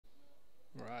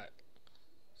Right,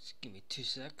 just give me 2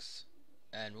 secs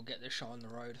and we'll get this show on the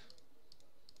road.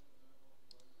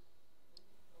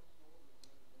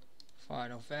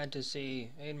 Final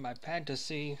Fantasy in my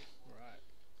fantasy. Right,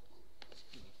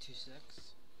 just give me 2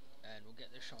 secs and we'll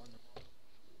get this show on the road.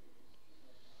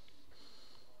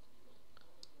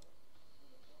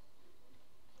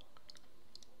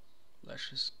 Let's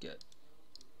just get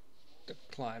the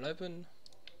client open.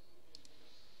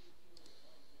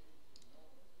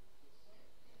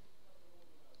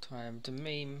 Time to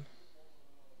meme.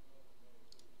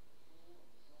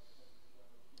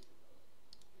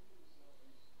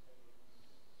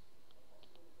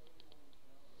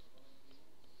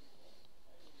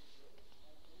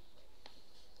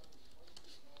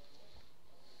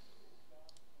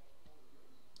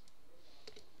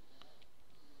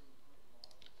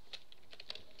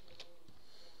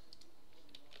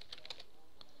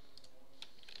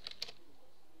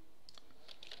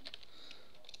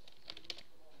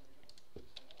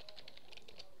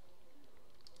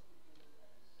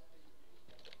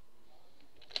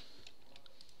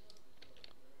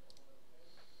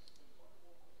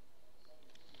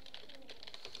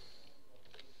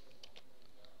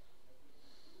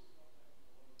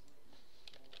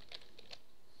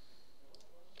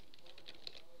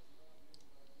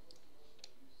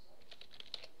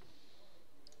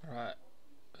 Right,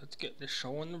 let's get this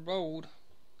show on the road.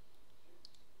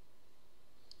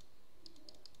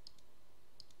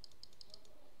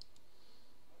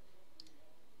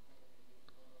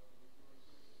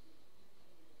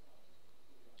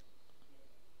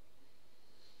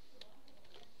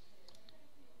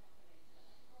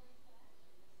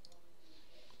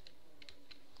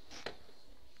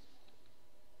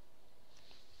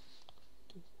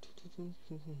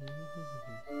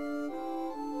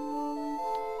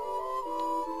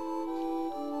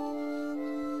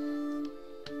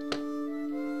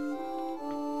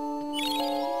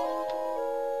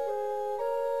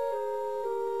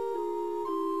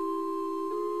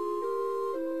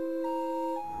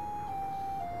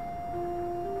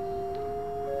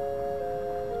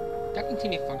 That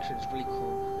continue function is really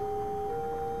cool.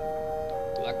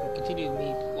 Like, we continue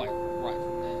me like right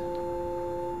from there.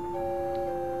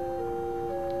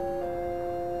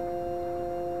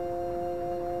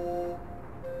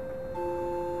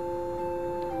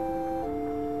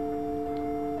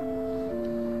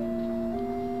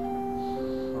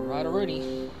 Alright, already.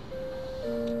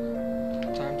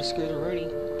 Time to scoot already.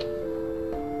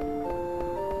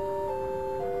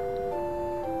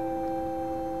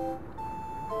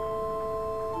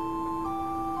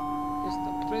 It's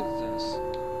the princess.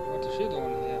 What is she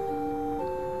doing here?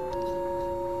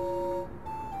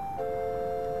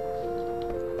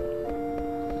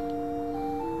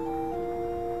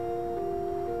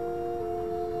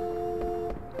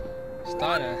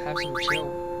 Starter, have some chill.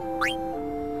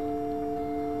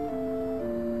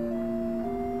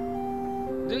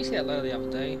 Did you see that letter the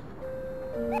other day?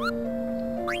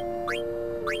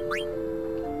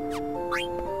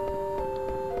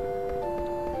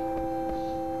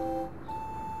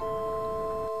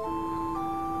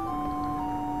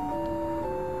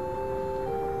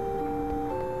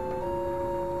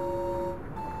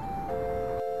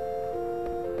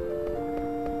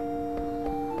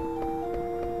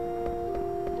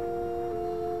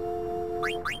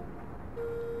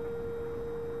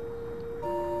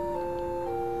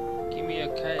 Give me a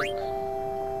cake.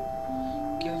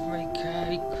 Give me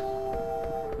cake.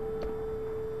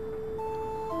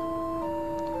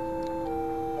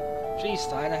 Jeez,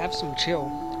 Steiner, have some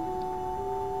chill.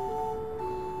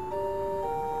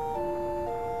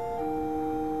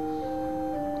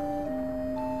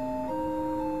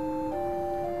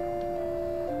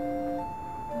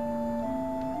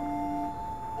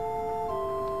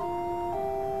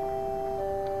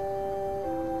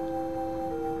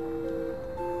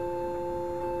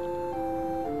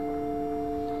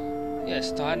 Yeah,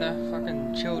 Steiner,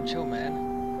 fucking chill,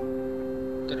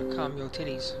 man. Gotta calm your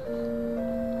titties.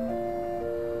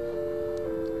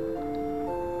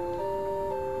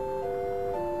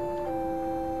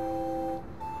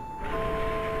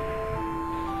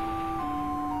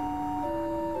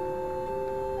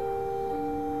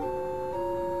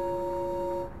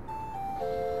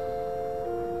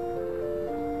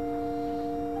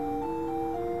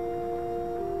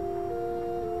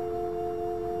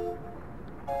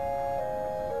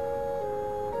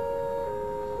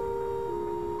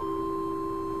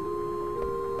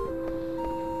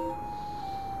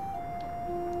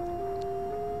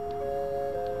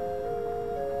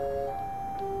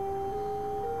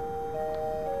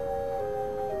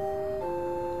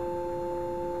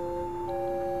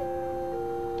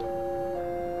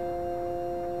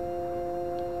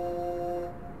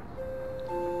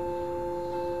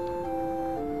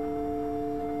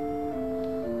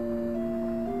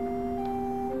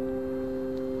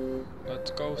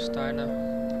 Let's go, Steiner.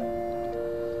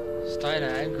 Steiner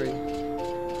angry.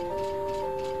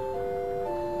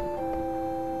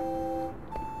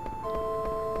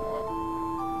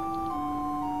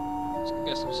 Let's go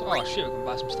get some. Oh shit, we can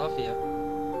buy some stuff here.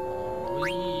 Oh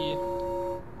yeah.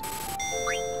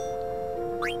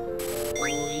 Oh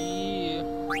yeah.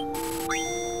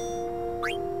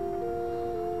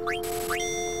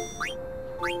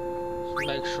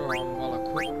 Make sure I'm well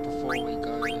equipped before we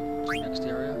go to the next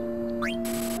area.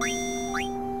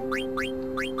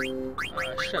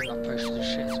 I should have enough potions of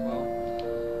shit as well.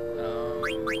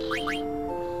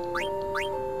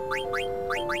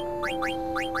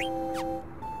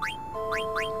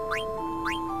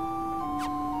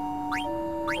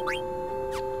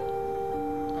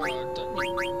 Don't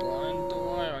need blind, do I?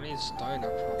 I need stoner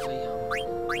probably.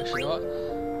 Actually, you know what?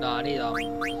 No, I need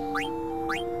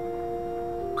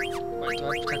Wait, do I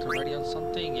protect already on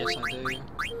something? Yes, I do.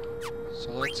 So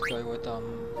let's go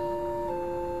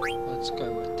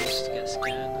with this to get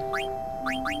scanned.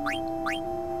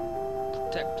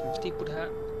 Protect with steepled hat.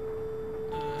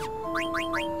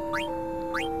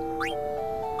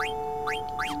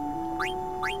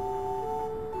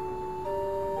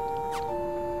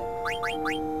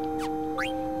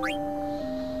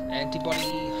 Antibody.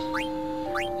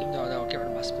 Even though that'll get rid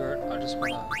of my spirit, I just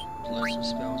wanna blow some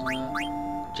spells on her.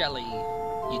 Jelly.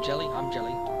 You jelly? I'm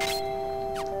jelly.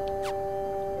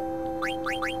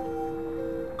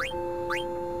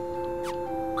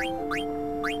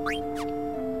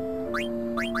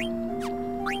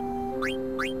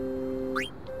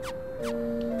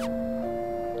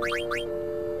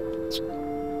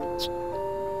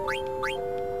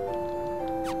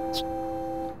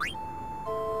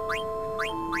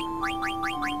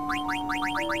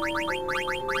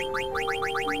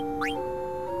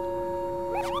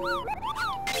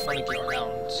 Trying to get her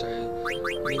down, so I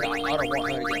mean, I don't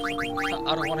want her to get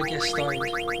I don't want to get stoned.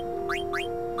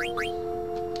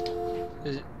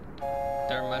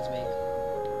 That reminds me.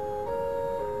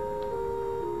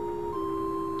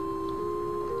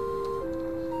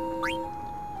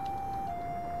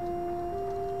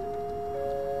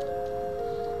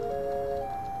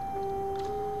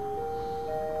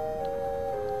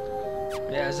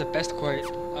 Yeah, it's the best quote.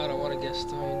 I don't want to get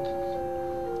stoned.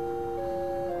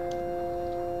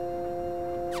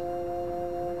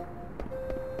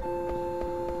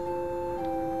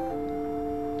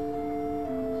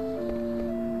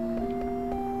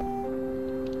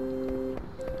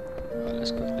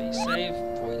 Let's quickly save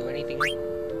before we do anything.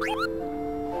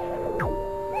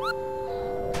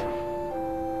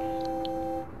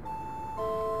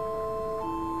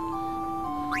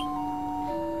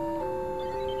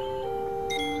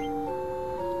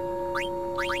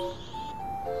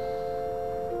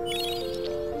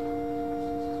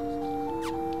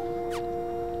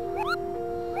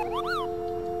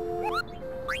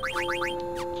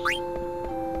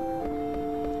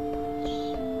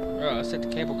 Right, let's take the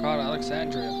cable car to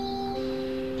Alexandria.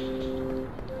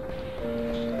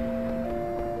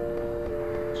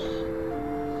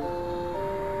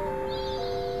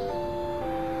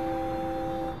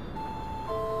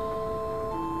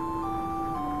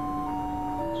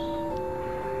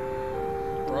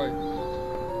 Bro.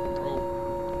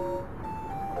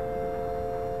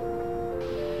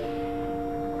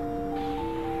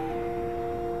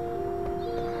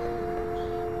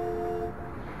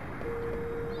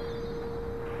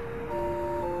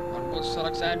 Onwards to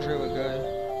Alexandria we go.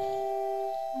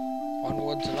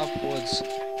 Onwards and upwards,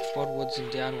 forwards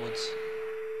and downwards.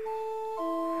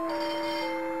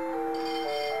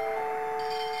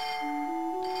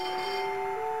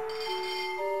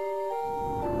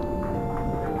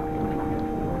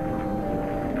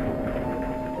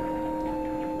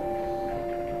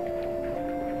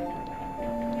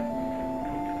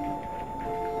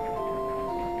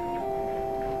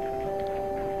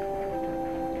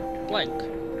 Blank.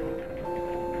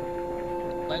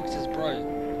 Blank says bro.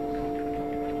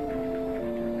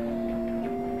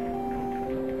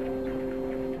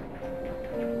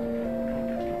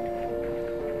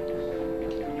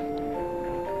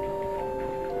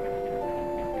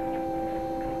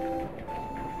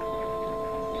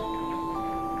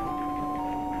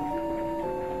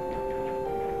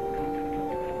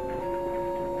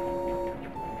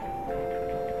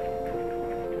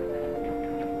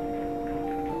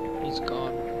 He's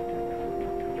gone.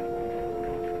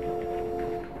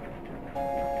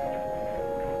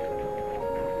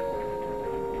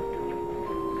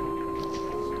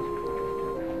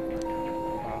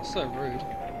 Wow, so rude.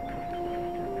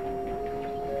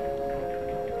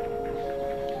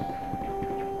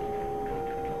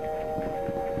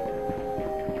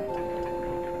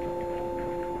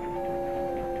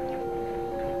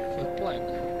 with Blank.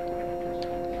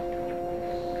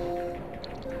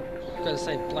 Gotta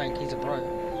say Blank, he's a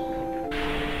bro.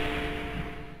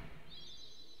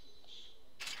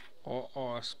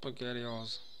 Oh,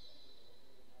 SpaghettiOs.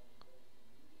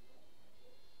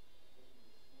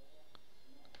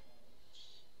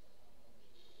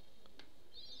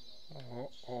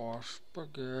 Oh,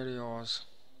 SpaghettiOs.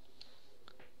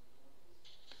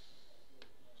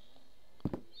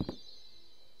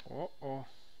 Oh.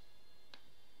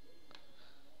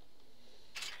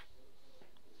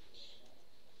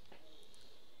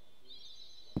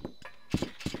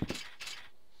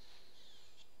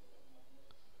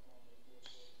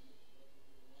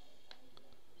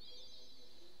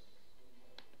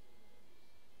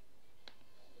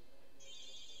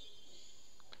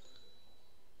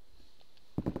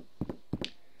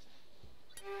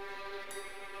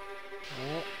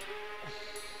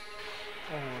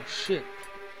 Oh shit.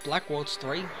 Black Waltz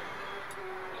 3.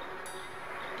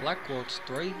 Black Waltz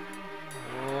 3.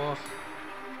 Oh.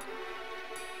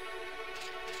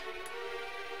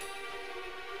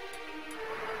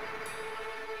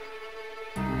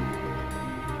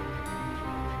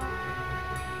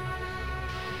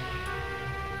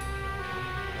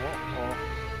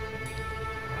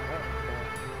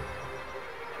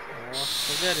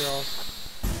 SpaghettiOs.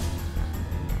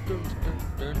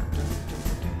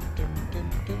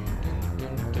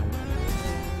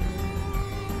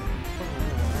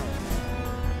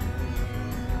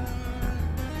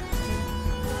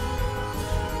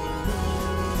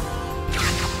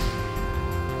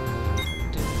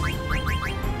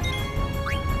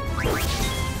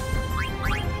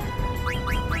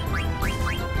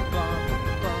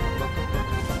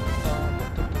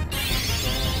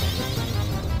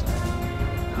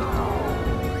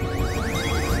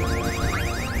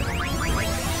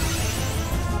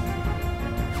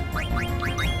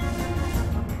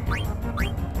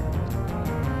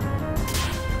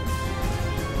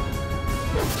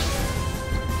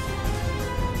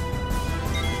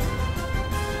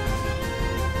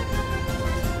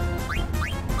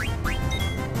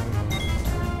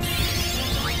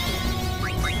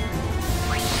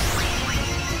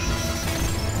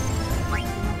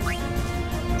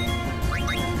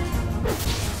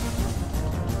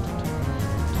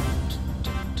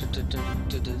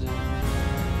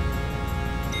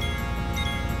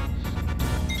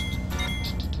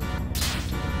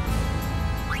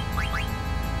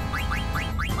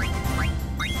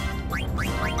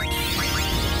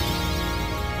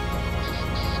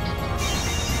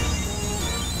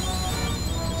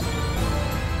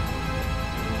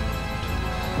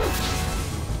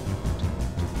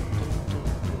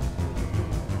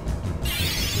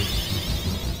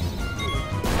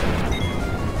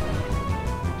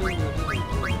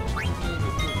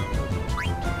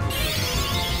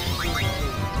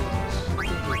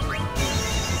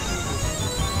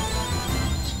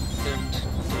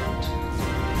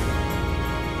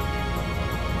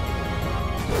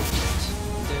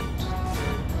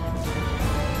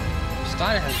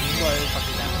 Zidane has no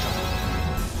fucking damage on him.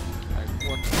 Like,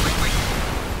 what the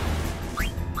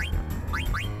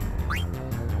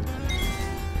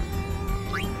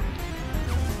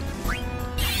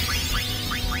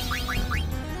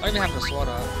I don't even have the sword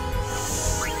out.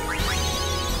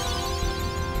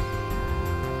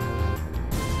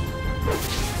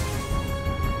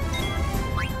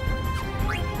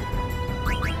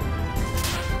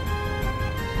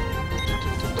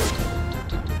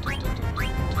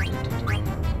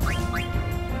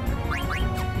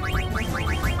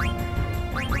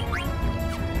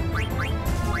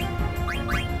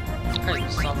 Hey,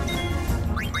 summon.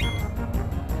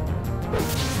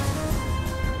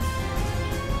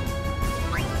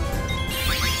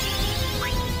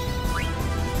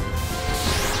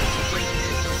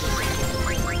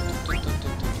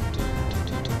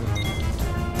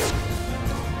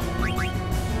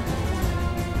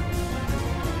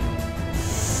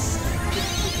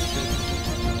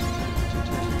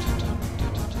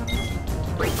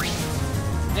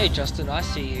 Hey Justin, I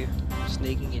see you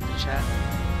sneaking in the chat,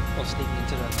 or sneaking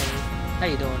into the thing. How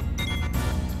you doing?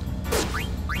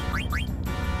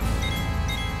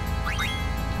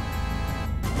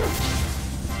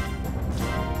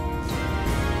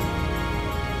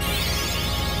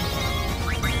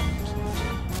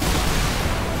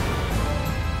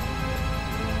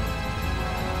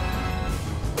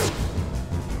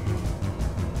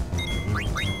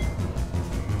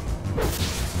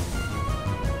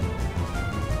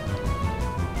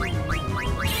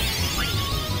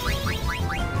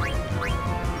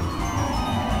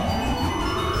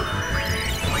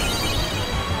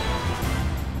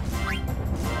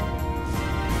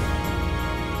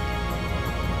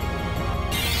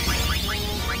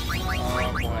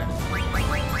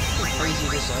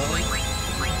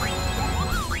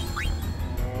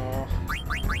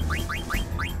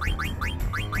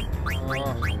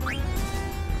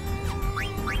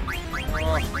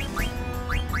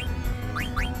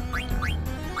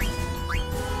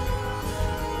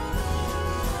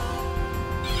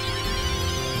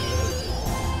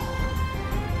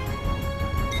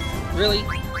 Really? You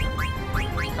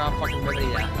can't fucking remedy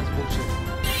that. That's bullshit.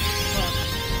 Fuck.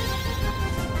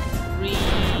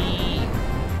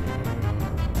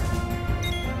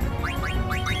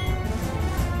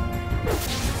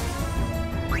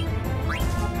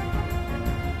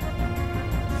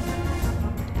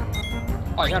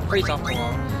 Oh, you can't freeze after a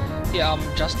while. Yeah,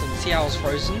 Justin, see how I was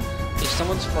frozen? If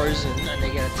someone's frozen and they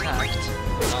get attacked,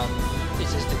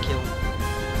 it's just a kill.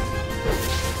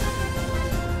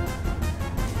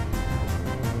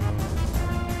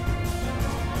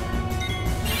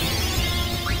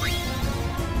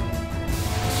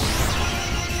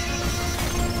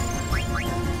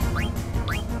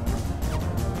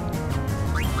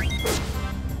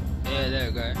 Yeah, there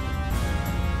we go.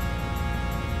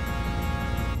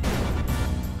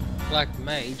 Black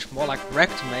mage, more like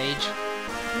wrecked mage.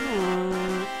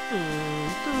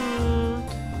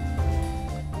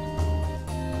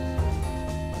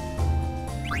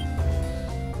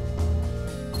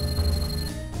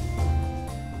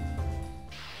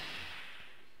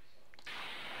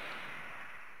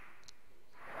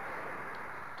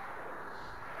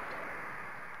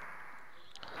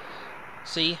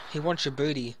 See, he wants your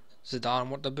booty. Zidane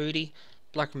want the booty.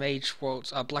 Black Mage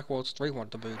Worlds, Black Worlds 3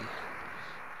 want the booty.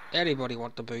 Everybody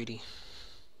want the booty.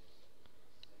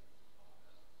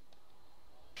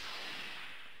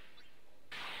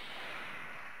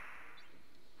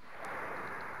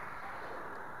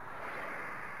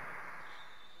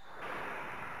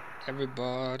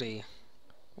 Everybody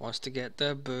wants to get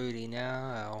the booty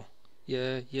now.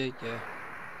 Yeah, yeah, yeah.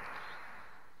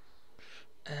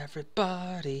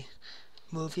 Everybody,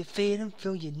 move your feet and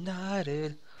feel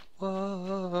united.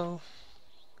 Whoa.